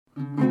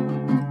Hello,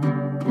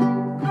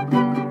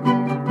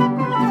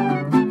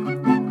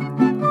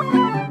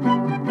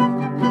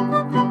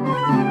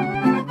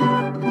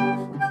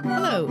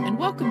 and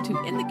welcome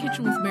to In the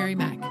Kitchen with Mary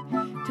Mac.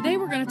 Today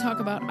we're going to talk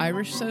about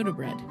Irish soda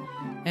bread,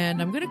 and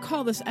I'm going to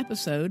call this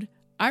episode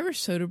Irish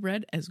Soda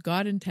Bread as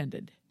God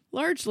Intended.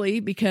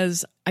 Largely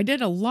because I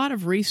did a lot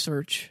of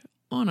research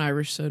on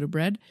Irish soda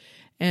bread,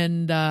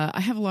 and I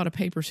have a lot of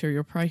papers here.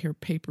 You'll probably hear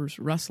papers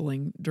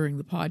rustling during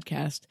the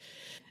podcast.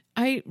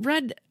 I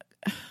read,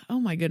 oh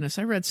my goodness,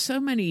 I read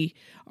so many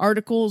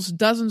articles,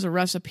 dozens of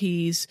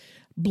recipes,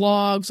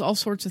 blogs, all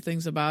sorts of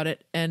things about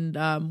it. And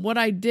what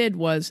I did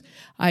was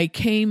I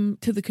came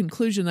to the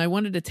conclusion that I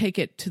wanted to take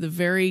it to the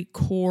very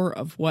core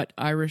of what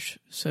Irish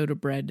soda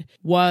bread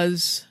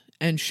was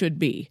and should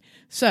be.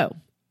 So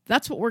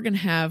that's what we're going to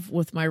have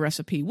with my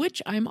recipe,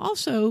 which I'm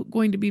also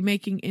going to be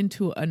making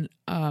into a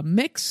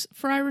mix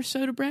for Irish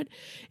soda bread.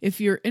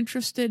 If you're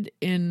interested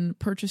in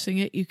purchasing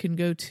it, you can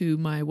go to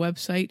my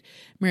website,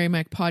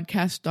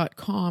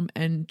 marymacpodcast.com,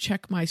 and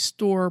check my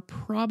store.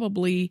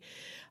 Probably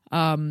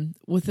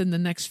within the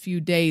next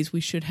few days, we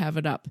should have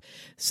it up.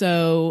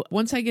 So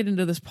once I get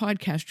into this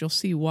podcast, you'll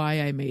see why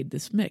I made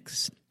this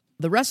mix.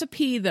 The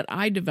recipe that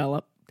I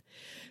developed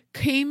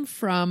came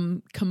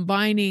from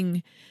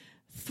combining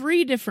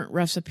 3 different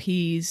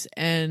recipes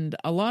and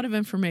a lot of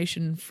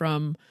information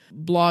from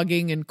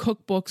blogging and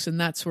cookbooks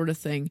and that sort of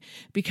thing,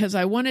 because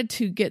I wanted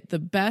to get the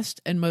best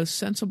and most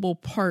sensible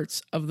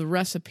parts of the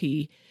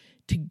recipe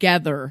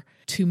together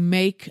to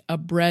make a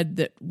bread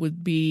that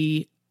would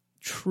be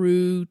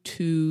true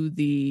to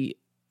the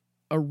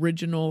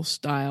original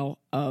style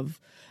of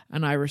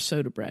an Irish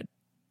soda bread.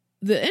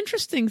 The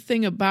interesting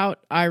thing about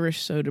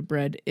Irish soda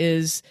bread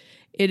is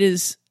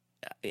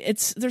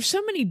there's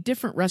so many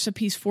different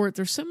recipes for it.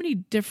 There's so many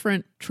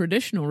different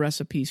traditional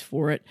recipes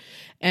for it.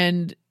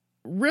 And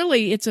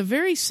really, it was a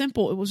very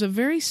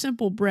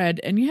simple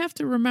bread. And you have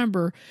to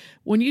remember,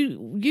 when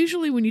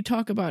you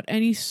talk about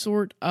any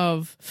sort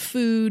of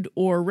food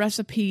or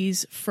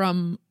recipes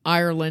from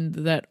Ireland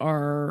that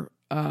are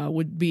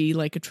would be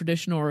like a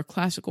traditional or a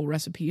classical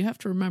recipe, you have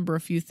to remember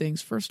a few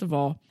things. First of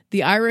all,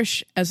 the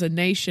Irish as a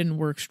nation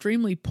were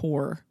extremely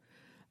poor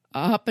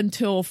up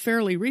until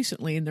fairly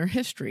recently in their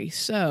history.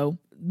 So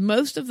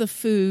most of the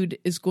food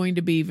is going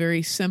to be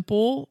very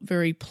simple,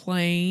 very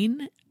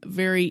plain,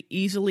 very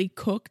easily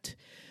cooked.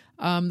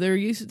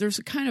 There's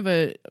a kind of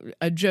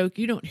a joke.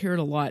 You don't hear it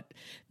a lot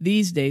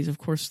these days. Of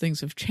course,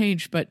 things have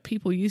changed, but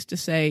people used to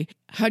say,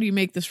 how do you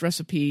make this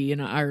recipe in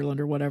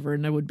Ireland or whatever?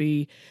 And that would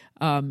be,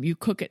 you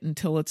cook it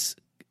until it's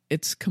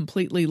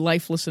completely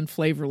lifeless and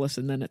flavorless,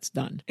 and then it's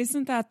done.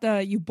 Isn't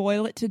that you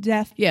boil it to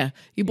death? Yeah,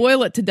 you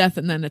boil it to death,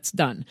 and then it's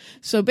done.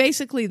 So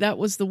basically, that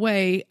was the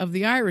way of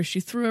the Irish.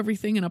 You threw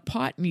everything in a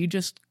pot, and you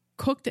just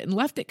cooked it and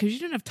left it because you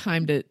didn't have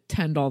time to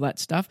tend all that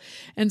stuff.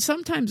 And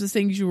sometimes the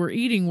things you were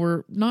eating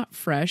were not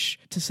fresh,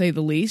 to say the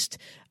least.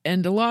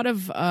 And a lot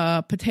of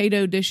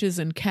potato dishes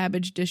and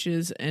cabbage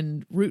dishes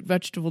and root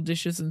vegetable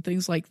dishes and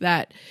things like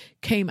that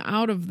came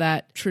out of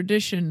that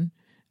tradition,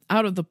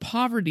 out of the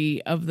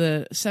poverty of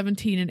the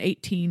 17 and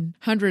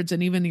 1800s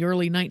and even the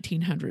early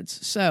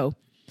 1900s. So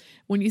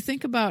when you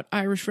think about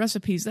Irish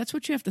recipes, that's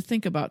what you have to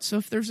think about. So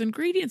if there's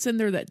ingredients in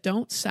there that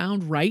don't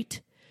sound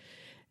right,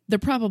 they're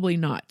probably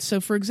not.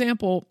 So for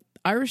example,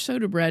 Irish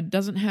soda bread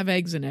doesn't have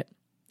eggs in it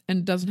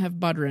and doesn't have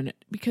butter in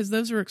it because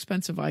those are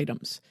expensive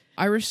items.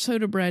 Irish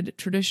soda bread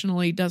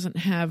traditionally doesn't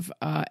have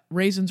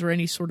raisins or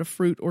any sort of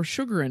fruit or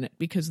sugar in it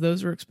because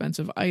those are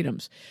expensive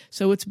items.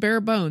 So it's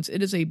bare bones.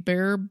 It is a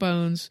bare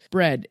bones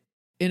bread.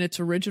 In its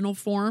original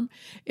form,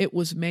 it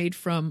was made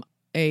from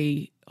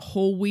a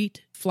whole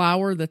wheat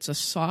flour that's a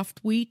soft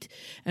wheat.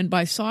 And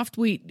by soft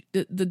wheat,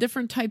 the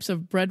different types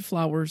of bread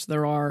flours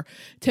there are,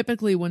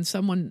 typically when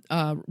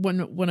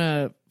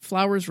a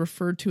flour is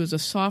referred to as a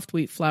soft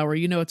wheat flour,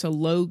 it's a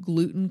low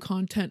gluten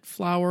content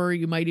flour.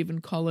 You might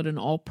even call it an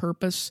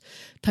all-purpose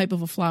type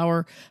of a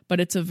flour, but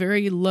it's a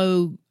very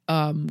low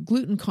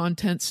gluten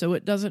content, so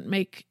it doesn't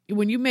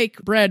when you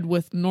make bread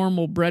with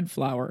normal bread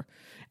flour,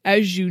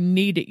 as you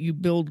knead it, you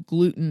build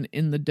gluten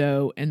in the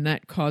dough, and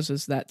that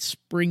causes that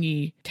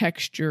springy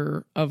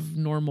texture of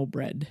normal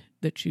bread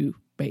that you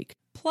bake.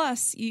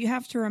 Plus, you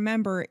have to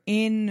remember,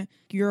 in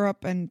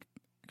Europe and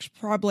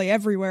probably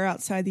everywhere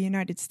outside the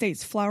United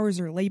States,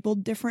 flours are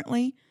labeled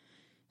differently.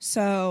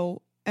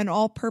 So an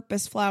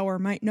all-purpose flour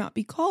might not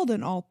be called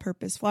an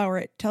all-purpose flour.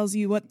 It tells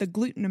you what the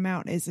gluten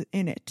amount is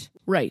in it.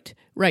 Right.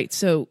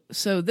 So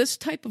this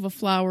type of a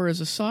flour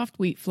is a soft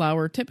wheat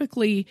flour.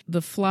 Typically,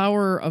 the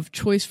flour of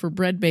choice for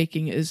bread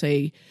baking is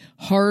a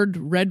hard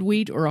red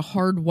wheat or a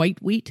hard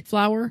white wheat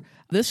flour.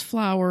 This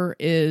flour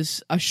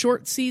is a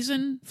short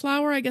season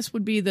flour, I guess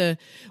would be the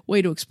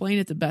way to explain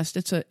it the best.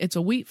 It's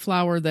a wheat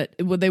flour that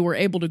they were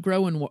able to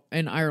grow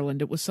in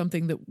Ireland. It was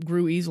something that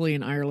grew easily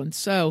in Ireland.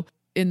 So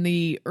in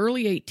the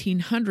early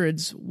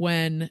 1800s,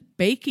 when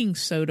baking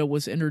soda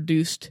was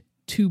introduced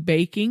to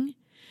baking,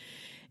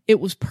 it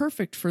was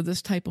perfect for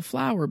this type of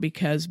flour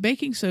because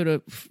baking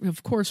soda,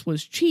 of course,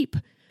 was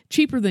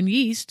cheaper than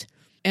yeast.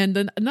 And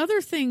then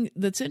another thing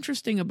that's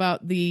interesting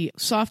about the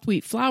soft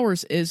wheat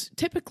flours is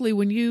typically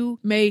when you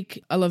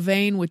make a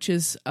levain, which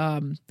is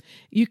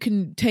you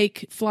can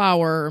take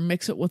flour or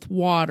mix it with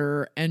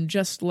water and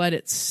just let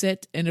it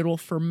sit and it'll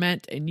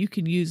ferment, and you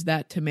can use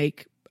that to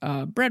make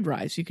bread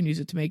rise. You can use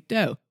it to make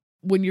dough.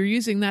 When you're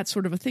using that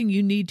sort of a thing,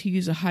 you need to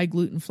use a high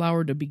gluten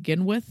flour to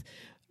begin with.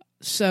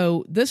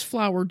 So this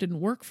flour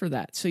didn't work for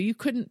that. So you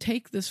couldn't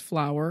take this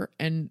flour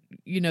and,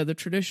 the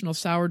traditional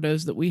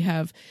sourdoughs that we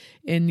have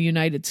in the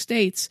United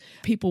States,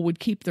 people would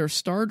keep their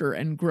starter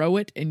and grow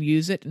it and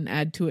use it and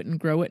add to it and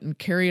grow it and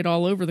carry it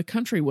all over the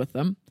country with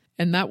them.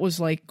 And that was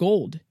like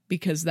gold,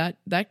 because that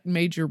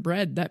made your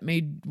bread, that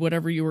made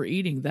whatever you were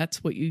eating.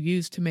 That's what you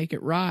used to make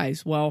it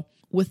rise. Well,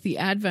 with the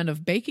advent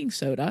of baking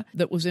soda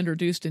that was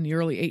introduced in the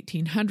early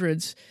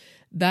 1800s,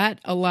 that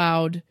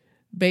allowed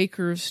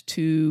bakers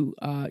to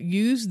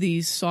use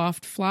these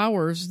soft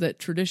flours that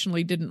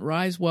traditionally didn't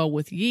rise well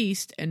with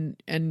yeast and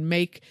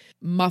make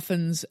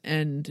muffins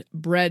and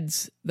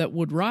breads that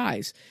would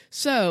rise.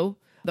 So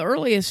the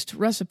earliest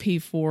recipe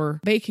for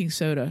baking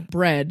soda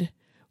bread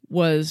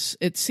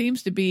it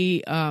seems to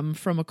be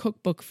from a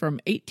cookbook from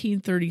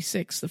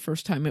 1836, the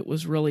first time it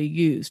was really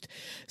used.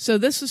 So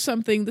this is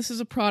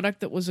a product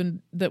that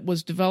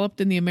was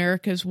developed in the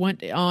Americas,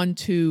 went on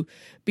to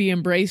be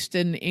embraced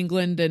in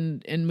England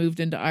and moved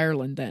into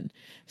Ireland then.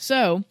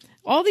 So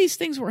all these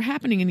things were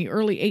happening in the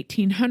early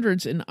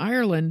 1800s in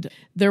Ireland.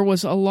 There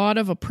was a lot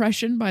of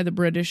oppression by the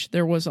British.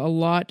 There was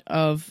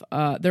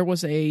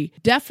a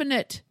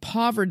definite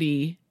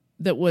poverty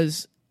that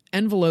was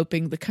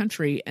enveloping the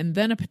country, and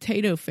then a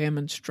potato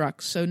famine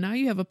struck. So now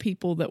you have a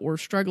people that were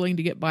struggling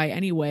to get by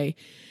anyway,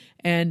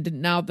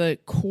 and now the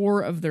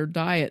core of their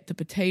diet, the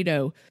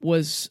potato,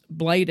 was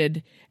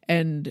blighted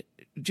and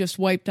just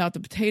wiped out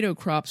the potato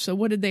crop. So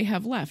what did they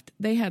have left?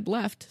 They had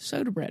left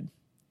soda bread.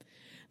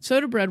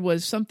 Soda bread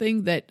was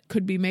something that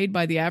could be made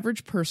by the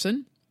average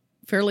person,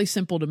 fairly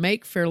simple to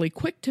make, fairly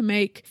quick to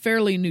make,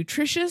 fairly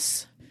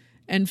nutritious,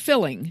 and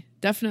filling.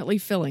 Definitely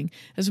filling.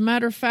 As a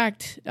matter of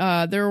fact,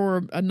 there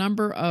were a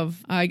number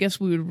of, I guess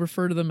we would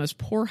refer to them as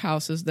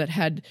poorhouses, that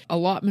had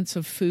allotments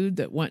of food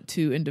that went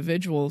to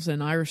individuals,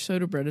 and Irish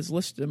soda bread is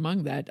listed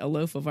among that, a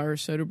loaf of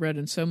Irish soda bread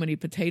and so many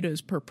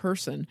potatoes per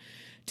person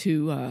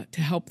to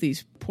help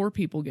these poor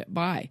people get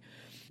by.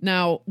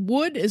 Now,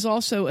 wood is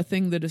also a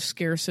thing that is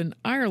scarce in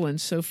Ireland,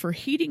 so for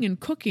heating and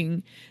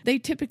cooking, they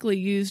typically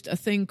used a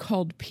thing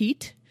called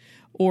peat,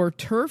 or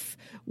turf,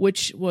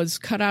 which was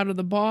cut out of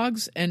the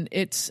bogs, and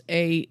it's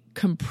a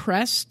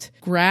compressed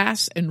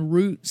grass and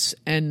roots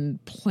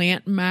and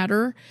plant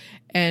matter,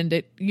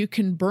 and you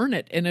can burn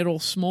it, and it'll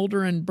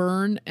smolder and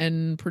burn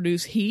and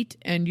produce heat,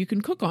 and you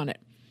can cook on it.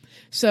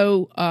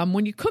 So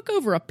when you cook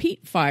over a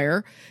peat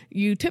fire,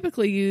 you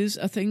typically use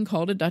a thing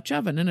called a Dutch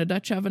oven. And a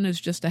Dutch oven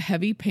is just a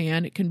heavy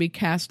pan. It can be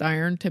cast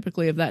iron.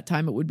 Typically of that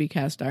time, it would be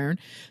cast iron.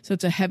 So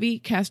it's a heavy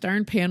cast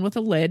iron pan with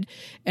a lid,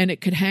 and it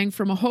could hang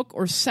from a hook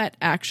or set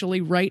actually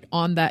right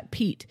on that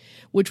peat,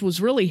 which was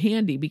really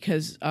handy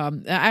because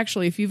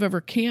actually if you've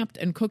ever camped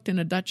and cooked in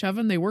a Dutch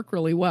oven, they work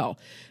really well.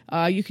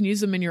 You can use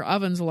them in your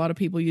ovens. A lot of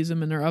people use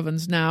them in their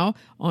ovens now,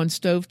 on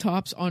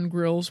stovetops, on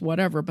grills,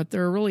 whatever. But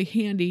they're a really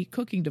handy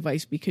cooking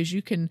device because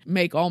you can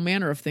make all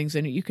manner of things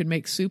in it. You can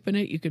make soup in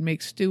it. You can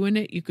make stew in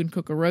it. You can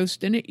cook a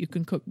roast in it. You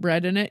can cook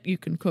bread in it. You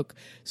can cook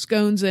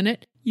scones in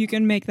it. You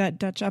can make that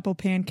Dutch apple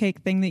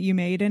pancake thing that you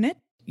made in it.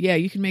 Yeah,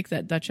 you can make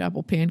that Dutch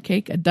apple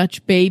pancake, a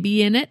Dutch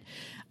baby in it,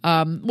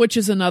 which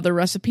is another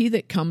recipe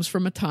that comes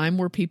from a time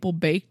where people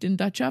baked in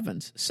Dutch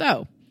ovens.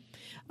 So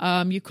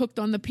you cooked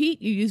on the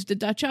peat, you used a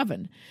Dutch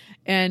oven.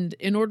 And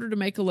in order to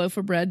make a loaf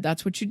of bread,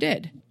 that's what you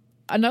did.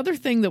 Another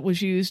thing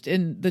that's used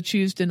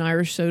in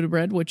Irish soda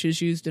bread, which is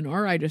used in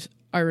our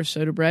Irish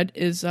soda bread,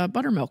 is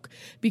buttermilk,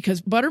 because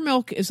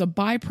buttermilk is a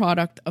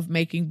byproduct of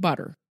making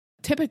butter.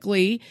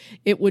 Typically,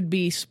 it would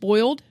be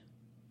spoiled,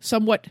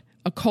 somewhat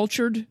a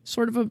cultured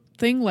sort of a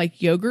thing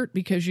like yogurt,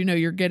 because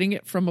you're getting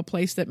it from a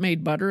place that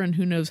made butter, and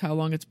who knows how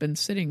long it's been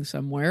sitting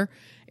somewhere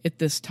at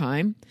this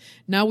time.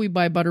 Now we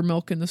buy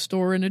buttermilk in the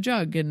store in a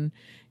jug, and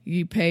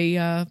you pay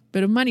a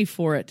bit of money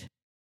for it.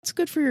 It's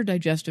good for your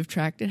digestive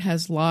tract. It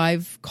has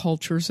live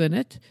cultures in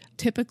it.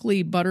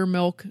 Typically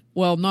buttermilk,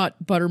 well,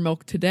 not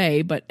buttermilk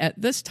today, but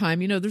at this time,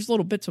 there's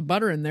little bits of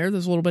butter in there.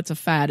 There's little bits of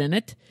fat in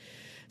it.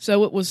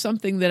 So it was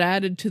something that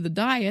added to the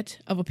diet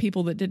of a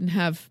people that didn't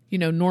have,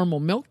 normal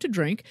milk to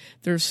drink.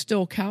 There's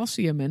still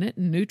calcium in it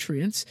and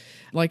nutrients.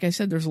 Like I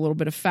said, there's a little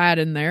bit of fat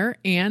in there,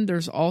 and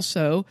there's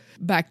also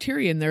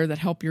bacteria in there that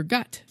help your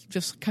gut,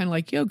 just kind of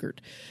like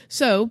yogurt.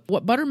 So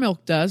what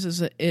buttermilk does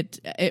is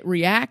it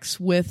reacts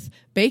with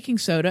baking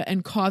soda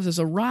and causes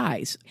a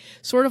rise.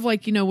 Sort of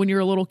like, when you're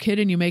a little kid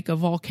and you make a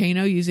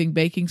volcano using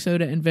baking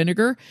soda and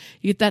vinegar,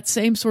 you get that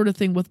same sort of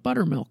thing with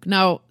buttermilk.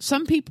 Now,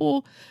 some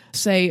people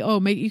say,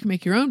 you can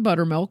make your own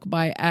buttermilk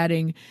by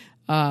adding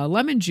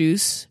lemon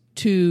juice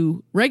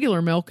to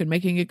regular milk and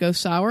making it go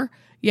sour.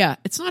 Yeah,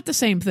 it's not the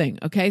same thing,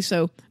 okay?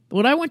 So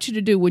what I want you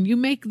to do when you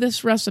make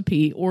this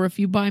recipe, or if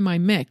you buy my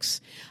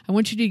mix, I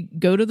want you to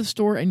go to the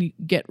store and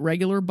get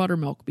regular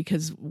buttermilk,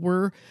 because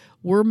we're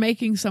we're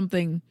making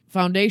something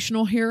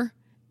foundational here,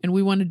 and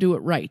we want to do it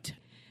right.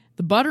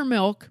 The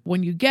buttermilk,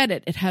 when you get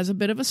it, it has a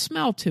bit of a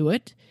smell to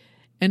it,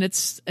 and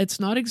it's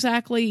not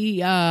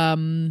exactly a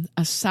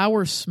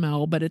sour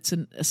smell, but it's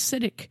an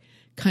acidic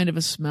kind of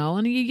a smell,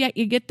 and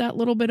you get that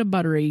little bit of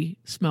buttery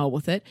smell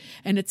with it,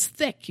 and it's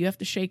thick. You have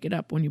to shake it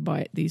up when you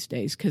buy it these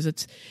days because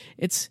it's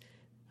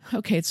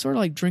okay. It's sort of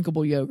like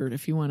drinkable yogurt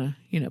if you want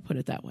to put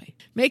it that way.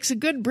 Makes a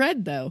good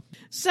bread though.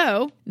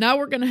 So now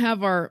we're going to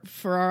have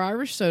for our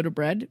Irish soda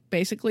bread.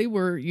 Basically,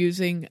 we're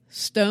using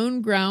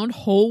stone ground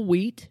whole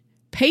wheat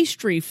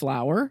pastry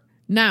flour.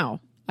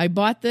 Now I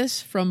bought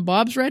this from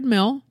Bob's Red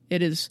Mill.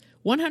 It is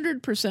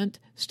 100%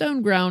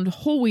 stone ground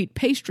whole wheat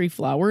pastry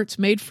flour. It's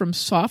made from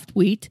soft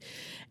wheat.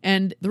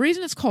 And the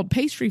reason it's called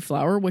pastry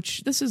flour,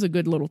 which this is a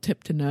good little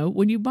tip to know,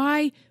 when you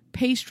buy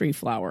pastry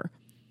flour,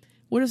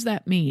 what does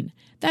that mean?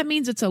 That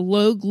means it's a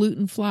low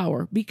gluten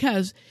flour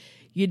because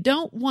you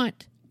don't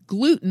want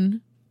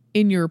gluten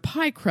in your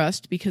pie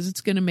crust because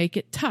it's going to make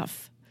it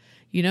tough.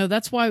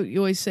 That's why you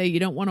always say you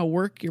don't want to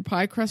work your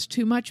pie crust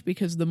too much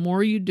because the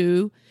more you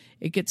do,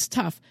 it gets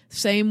tough.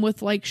 Same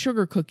with like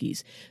sugar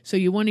cookies. So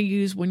you want to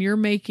use, when you're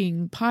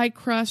making pie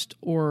crust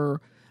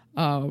or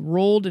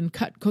rolled and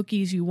cut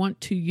cookies, you want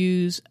to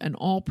use an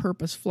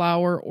all-purpose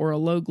flour or a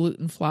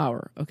low-gluten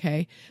flour,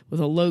 okay, with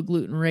a low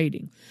gluten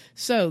rating.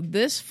 So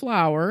this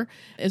flour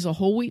is a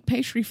whole wheat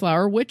pastry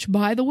flour, which,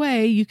 by the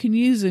way, you can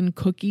use in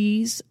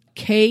cookies,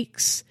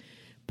 cakes,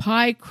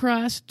 pie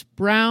crust,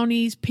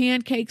 brownies,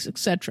 pancakes,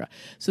 etc.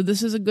 So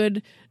this is a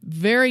good,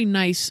 very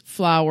nice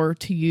flour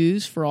to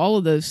use for all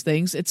of those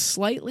things. It's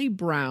slightly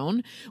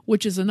brown,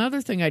 which is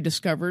another thing I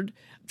discovered.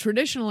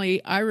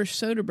 Traditionally, Irish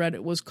soda bread,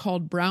 it was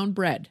called brown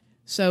bread.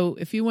 So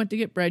if you went to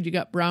get bread, you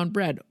got brown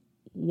bread.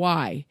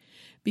 Why?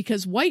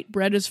 Because white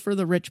bread is for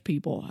the rich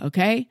people,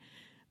 okay?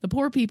 The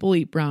poor people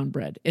eat brown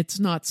bread. It's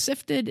not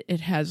sifted.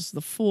 It has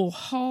the full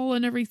hull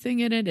and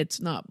everything in it.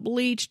 It's not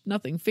bleached.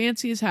 Nothing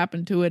fancy has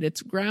happened to it.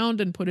 It's ground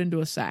and put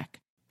into a sack.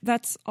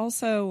 That's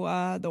also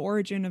the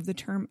origin of the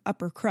term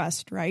upper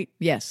crust, right?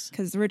 Yes.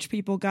 Because the rich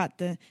people got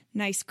the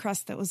nice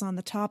crust that was on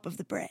the top of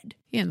the bread.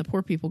 Yeah, and the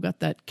poor people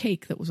got that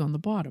cake that was on the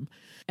bottom.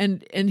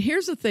 And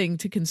here's the thing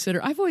to consider.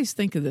 I've always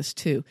think of this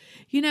too.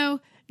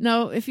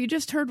 Now, if you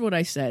just heard what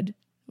I said,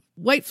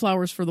 white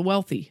flour is for the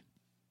wealthy.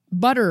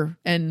 Butter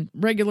and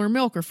regular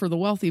milk are for the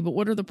wealthy, but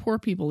what are the poor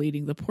people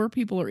eating? The poor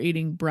people are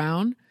eating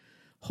brown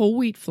whole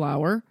wheat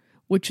flour,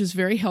 which is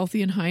very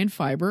healthy and high in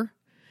fiber,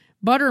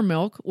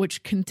 buttermilk,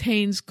 which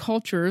contains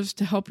cultures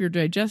to help your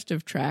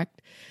digestive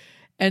tract,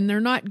 and they're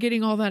not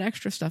getting all that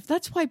extra stuff.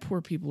 That's why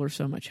poor people are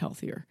so much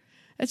healthier.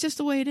 That's just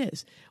the way it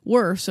is.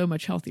 We're so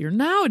much healthier.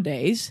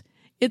 Nowadays,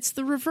 it's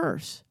the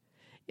reverse.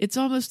 It's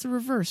almost the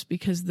reverse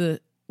because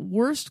the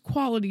worst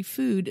quality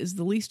food is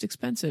the least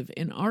expensive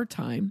in our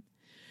time.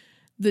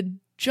 The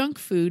junk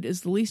food is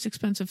the least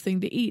expensive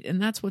thing to eat,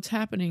 and that's what's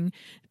happening.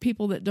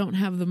 People that don't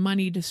have the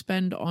money to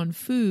spend on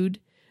food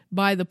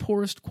buy the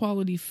poorest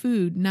quality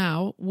food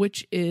now,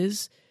 which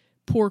is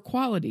poor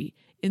quality.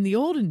 In the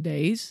olden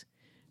days,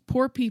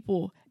 poor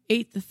people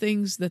ate the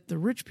things that the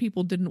rich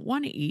people didn't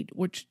want to eat,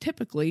 which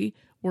typically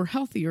were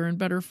healthier and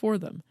better for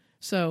them.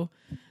 So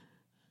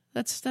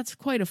that's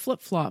quite a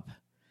flip-flop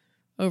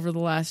over the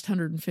last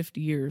 150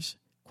 years.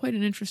 Quite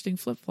an interesting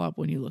flip-flop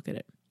when you look at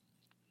it.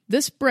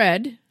 This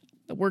bread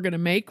that we're going to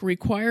make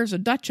requires a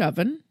Dutch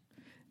oven.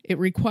 It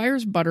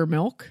requires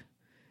buttermilk.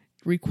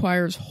 It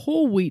requires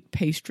whole wheat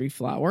pastry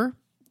flour.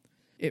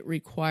 It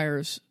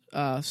requires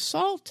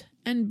salt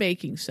and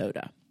baking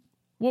soda.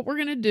 What we're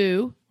going to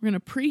do, we're going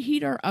to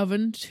preheat our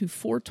oven to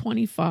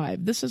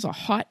 425. This is a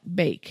hot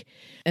bake.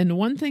 And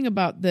one thing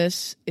about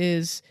this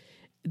is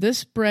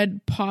this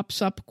bread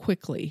pops up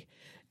quickly.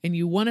 And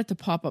you want it to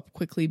pop up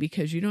quickly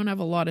because you don't have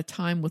a lot of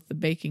time with the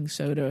baking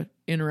soda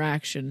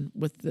interaction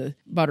with the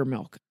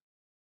buttermilk.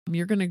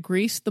 You're going to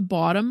grease the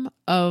bottom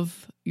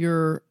of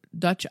your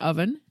Dutch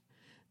oven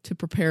to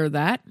prepare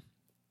that.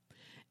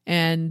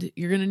 And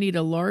you're going to need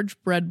a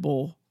large bread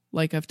bowl,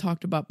 like I've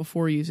talked about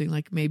before, using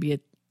like maybe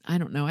I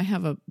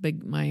have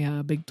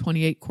my big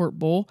 28 quart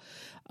bowl.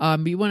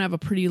 But you want to have a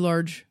pretty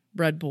large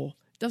bread bowl.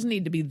 It doesn't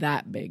need to be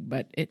that big,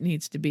 but it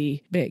needs to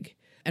be big.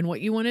 And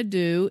what you want to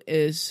do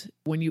is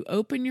when you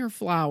open your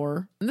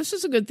flour, and this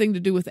is a good thing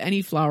to do with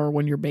any flour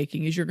when you're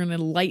baking, is you're going to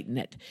lighten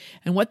it.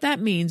 And what that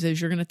means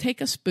is you're going to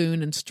take a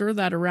spoon and stir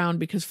that around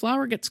because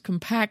flour gets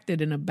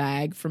compacted in a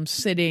bag from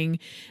sitting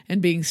and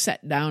being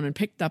set down and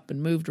picked up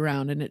and moved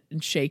around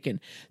and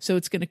shaken. So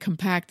it's going to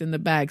compact in the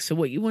bag. So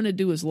what you want to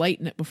do is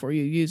lighten it before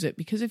you use it,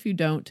 because if you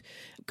don't,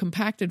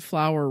 compacted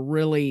flour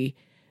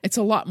it's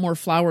a lot more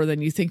flour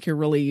than you think you're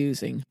really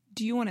using.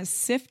 Do you want to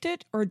sift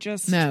it or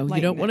just No,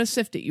 you don't want to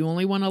sift it. You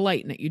only want to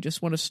lighten it. You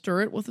just want to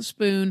stir it with a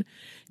spoon,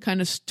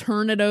 kind of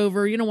turn it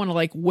over. You don't want to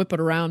like whip it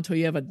around until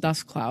you have a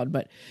dust cloud,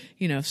 but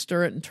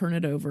stir it and turn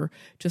it over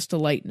just to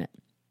lighten it.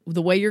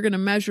 The way you're going to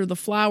measure the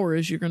flour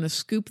is you're going to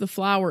scoop the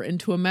flour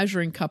into a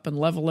measuring cup and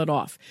level it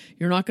off.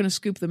 You're not going to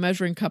scoop the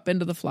measuring cup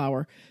into the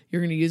flour.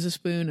 You're going to use a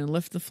spoon and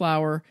lift the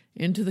flour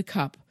into the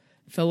cup,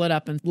 fill it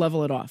up and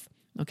level it off.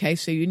 Okay,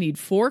 so you need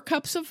 4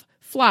 cups of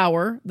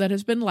flour that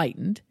has been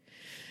lightened,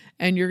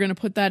 and you're going to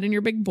put that in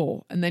your big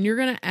bowl. And then you're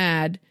going to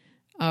add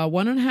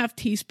 1.5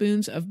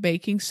 teaspoons of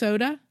baking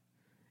soda.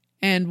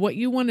 And what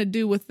you want to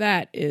do with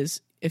that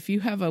is, if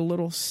you have a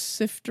little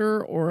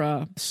sifter or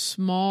a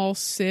small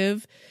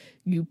sieve,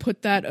 you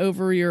put that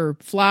over your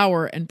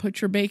flour and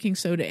put your baking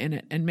soda in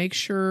it, and make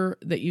sure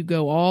that you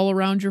go all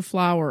around your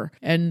flour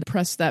and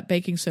press that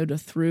baking soda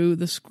through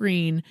the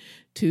screen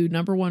to,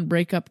 number one,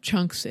 break up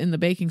chunks in the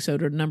baking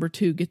soda. Number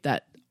two, get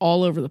that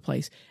all over the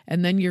place.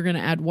 And then you're going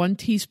to add 1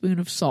 teaspoon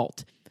of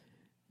salt.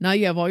 Now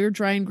you have all your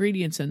dry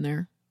ingredients in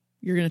there.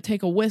 You're going to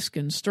take a whisk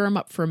and stir them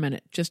up for a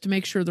minute just to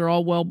make sure they're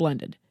all well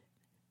blended.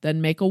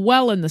 Then make a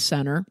well in the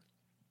center,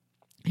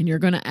 and you're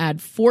going to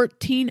add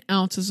 14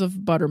 ounces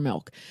of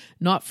buttermilk.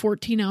 Not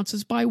 14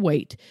 ounces by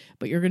weight,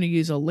 but you're going to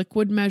use a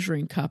liquid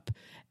measuring cup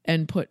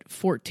and put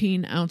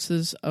 14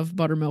 ounces of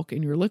buttermilk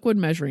in your liquid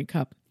measuring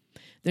cup.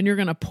 Then you're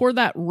going to pour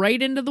that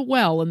right into the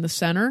well in the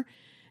center,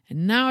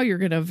 and now you're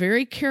going to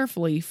very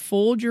carefully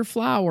fold your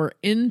flour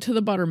into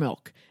the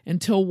buttermilk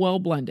until well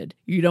blended.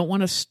 You don't want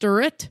to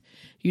stir it.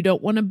 You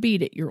don't want to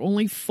beat it. You're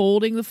only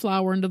folding the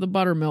flour into the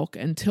buttermilk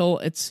until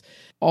it's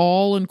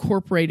all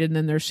incorporated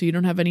in there, so you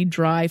don't have any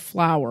dry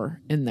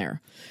flour in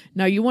there.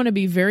 Now, you want to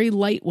be very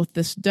light with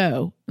this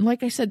dough. And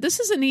like I said, this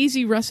is an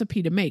easy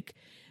recipe to make,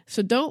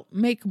 so don't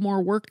make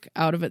more work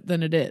out of it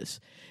than it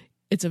is.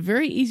 It's a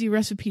very easy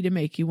recipe to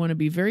make. You want to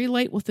be very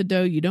light with the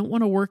dough. You don't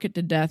want to work it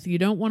to death. You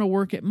don't want to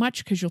work it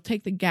much because you'll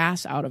take the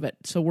gas out of it.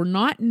 So we're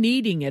not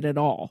kneading it at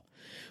all.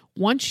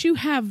 Once you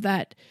have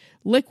that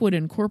liquid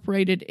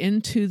incorporated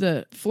into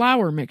the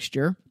flour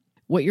mixture,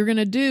 what you're going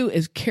to do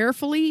is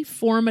carefully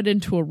form it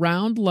into a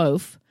round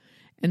loaf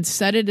and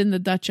set it in the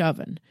Dutch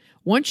oven.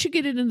 Once you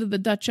get it into the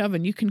Dutch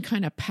oven, you can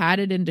kind of pat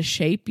it into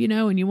shape,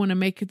 and you want to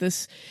make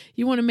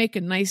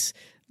a nice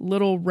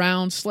little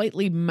round,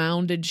 slightly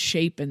mounded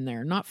shape in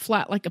there, not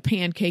flat like a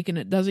pancake, and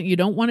you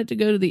don't want it to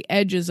go to the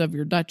edges of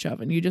your Dutch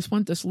oven. You just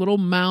want this little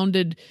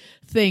mounded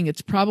thing.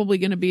 It's probably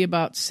going to be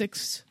about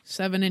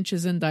 6-7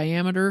 inches in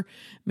diameter,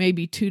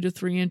 maybe 2 to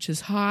 3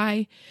 inches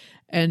high,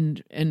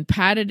 and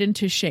pat it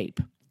into shape.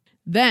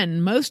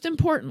 Then, most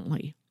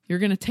importantly, you're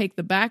going to take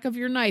the back of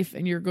your knife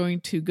and you're going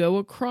to go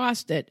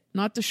across it,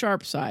 not the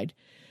sharp side,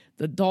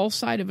 the dull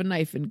side of a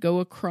knife, and go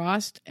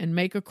across and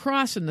make a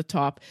cross in the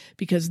top,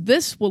 because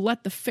this will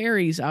let the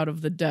fairies out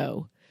of the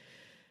dough.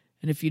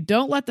 And if you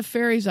don't let the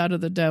fairies out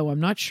of the dough,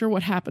 I'm not sure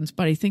what happens,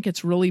 but I think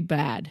it's really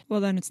bad.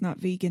 Well, then it's not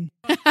vegan.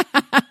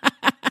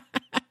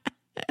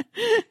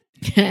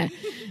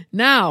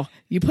 Now,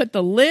 you put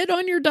the lid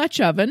on your Dutch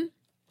oven,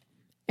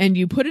 and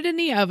you put it in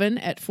the oven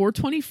at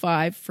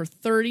 425 for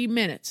 30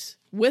 minutes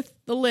with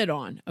the lid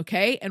on,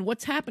 okay? And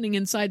what's happening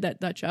inside that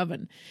Dutch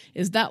oven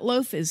is that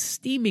loaf is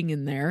steaming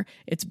in there.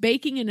 It's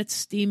baking and it's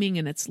steaming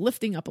and it's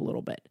lifting up a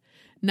little bit.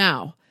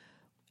 Now,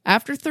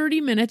 after 30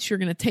 minutes, you're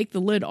going to take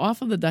the lid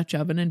off of the Dutch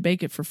oven and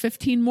bake it for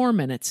 15 more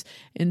minutes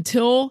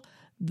until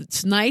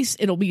it's nice.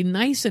 It'll be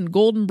nice and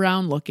golden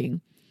brown looking.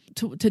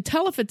 To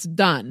tell if it's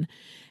done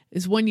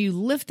is when you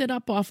lift it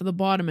up off of the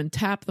bottom and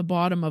tap the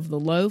bottom of the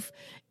loaf,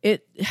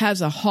 it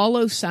has a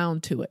hollow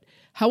sound to it.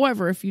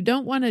 However, if you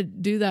don't want to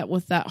do that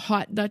with that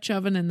hot Dutch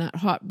oven and that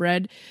hot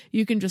bread,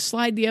 you can just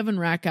slide the oven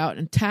rack out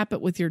and tap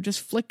it with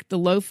just flick the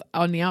loaf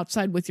on the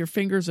outside with your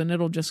fingers, and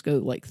it'll just go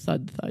like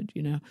thud, thud,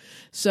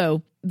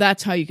 So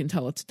that's how you can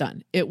tell it's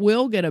done. It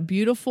will get a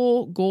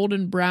beautiful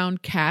golden brown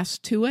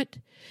cast to it,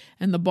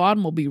 and the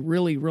bottom will be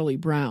really, really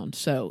brown.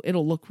 So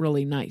it'll look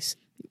really nice.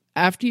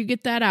 After you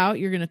get that out,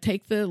 you're going to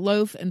take the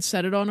loaf and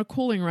set it on a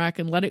cooling rack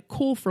and let it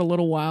cool for a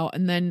little while,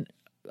 and then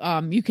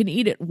you can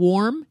eat it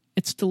warm.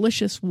 It's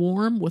delicious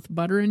warm with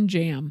butter and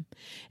jam.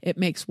 It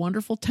makes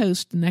wonderful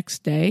toast the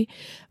next day.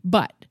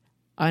 But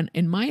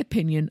in my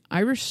opinion,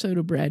 Irish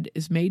soda bread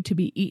is made to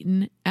be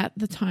eaten at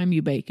the time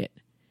you bake it.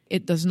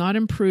 It does not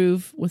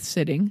improve with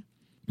sitting,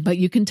 but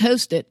you can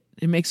toast it.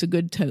 It makes a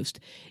good toast.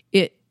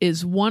 It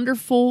is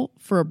wonderful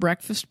for a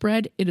breakfast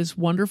bread. It is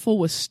wonderful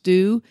with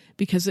stew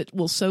because it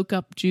will soak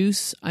up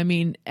juice. I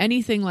mean,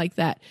 anything like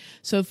that.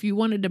 So if you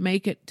wanted to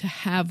make it to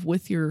have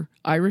with your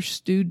Irish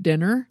stew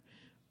dinner,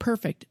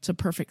 perfect. It's a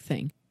perfect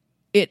thing.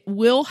 It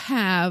will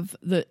have,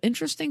 the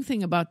interesting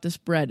thing about this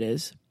bread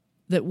is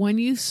that when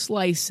you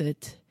slice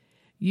it,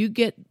 you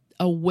get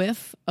a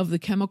whiff of the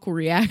chemical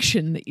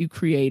reaction that you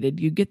created.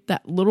 You get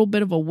that little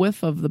bit of a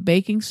whiff of the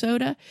baking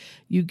soda.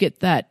 You get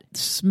that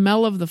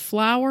smell of the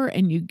flour,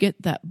 and you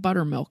get that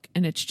buttermilk.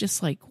 And it's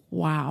just like,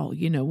 wow,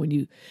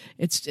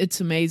 it's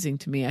amazing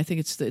to me. I think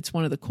it's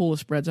one of the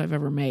coolest breads I've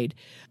ever made.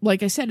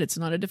 Like I said, it's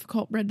not a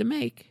difficult bread to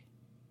make.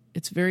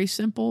 It's very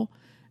simple.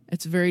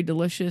 It's very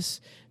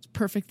delicious. It's a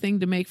perfect thing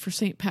to make for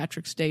St.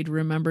 Patrick's Day to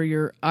remember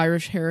your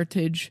Irish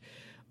heritage,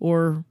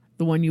 or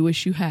the one you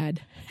wish you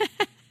had.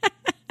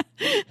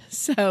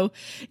 So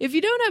if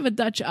you don't have a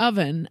Dutch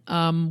oven,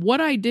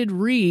 what I did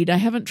read, I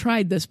haven't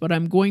tried this, but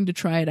I'm going to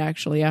try it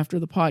actually after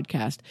the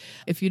podcast.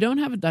 If you don't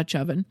have a Dutch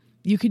oven,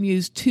 you can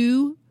use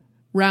 2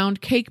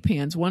 round cake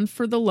pans, one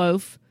for the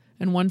loaf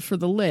and one for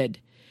the lid,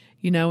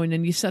 and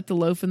then you set the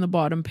loaf in the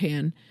bottom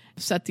pan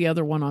set the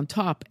other one on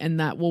top, and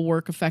that will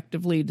work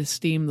effectively to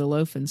steam the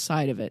loaf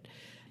inside of it.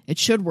 It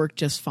should work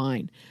just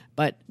fine.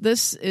 But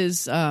this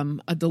is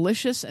a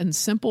delicious and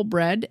simple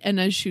bread, and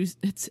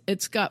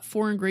it's got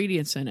 4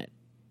 ingredients in it.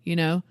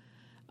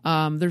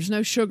 There's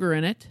no sugar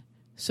in it,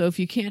 so if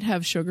you can't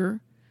have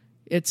sugar,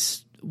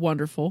 it's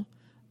wonderful.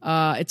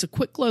 It's a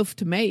quick loaf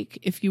to make.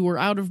 If you were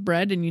out of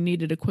bread and you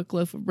needed a quick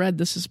loaf of bread,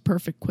 this is a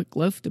perfect quick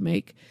loaf to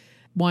make.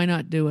 Why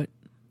not do it?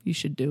 You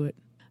should do it.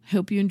 I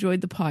hope you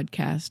enjoyed the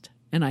podcast,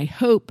 and I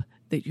hope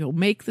that you'll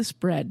make this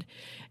bread.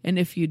 And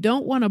if you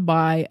don't want to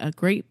buy a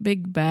great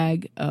big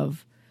bag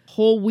of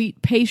whole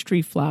wheat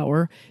pastry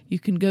flour, you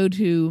can go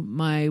to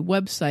my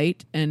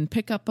website and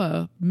pick up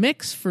a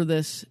mix for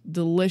this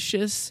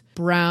delicious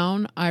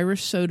brown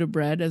Irish soda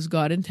bread as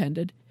God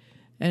intended,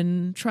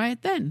 and try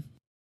it then.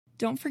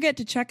 Don't forget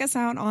to check us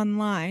out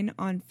online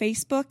on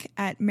Facebook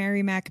at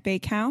Mary Mac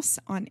Bakehouse,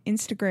 on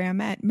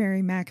Instagram at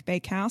Mary Mac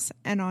Bakehouse,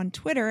 and on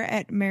Twitter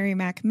at Mary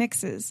Mac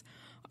Mixes.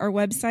 Our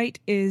website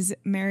is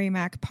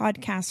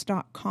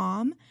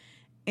marymacpodcast.com.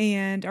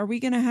 And are we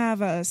going to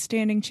have a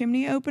Standing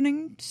Chimney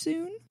opening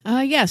soon?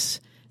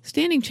 Yes.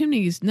 Standing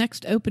Chimney's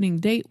next opening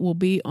date will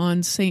be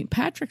on St.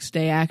 Patrick's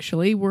Day,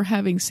 actually. We're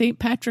having St.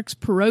 Patrick's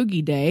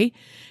Pierogi Day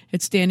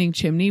at Standing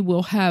Chimney.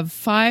 We'll have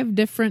 5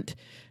 different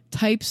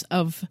types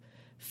of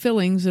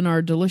fillings in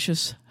our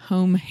delicious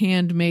home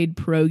handmade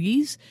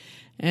pierogies.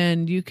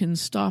 And you can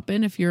stop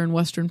in if you're in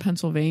Western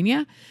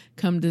Pennsylvania.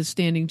 Come to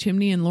Standing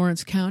Chimney in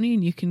Lawrence County,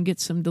 and you can get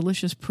some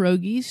delicious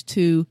pierogies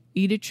to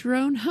eat at your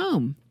own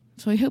home.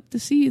 So I hope to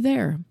see you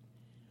there.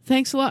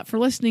 Thanks a lot for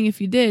listening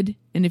if you did,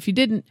 and if you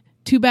didn't,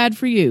 too bad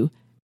for you.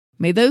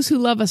 May those who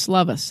love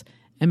us,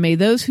 and may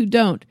those who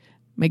don't,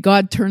 may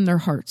God turn their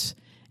hearts.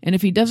 And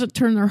if he doesn't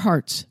turn their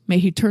hearts, may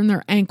he turn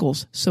their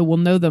ankles so we'll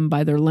know them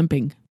by their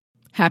limping.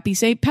 Happy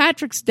St.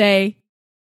 Patrick's Day!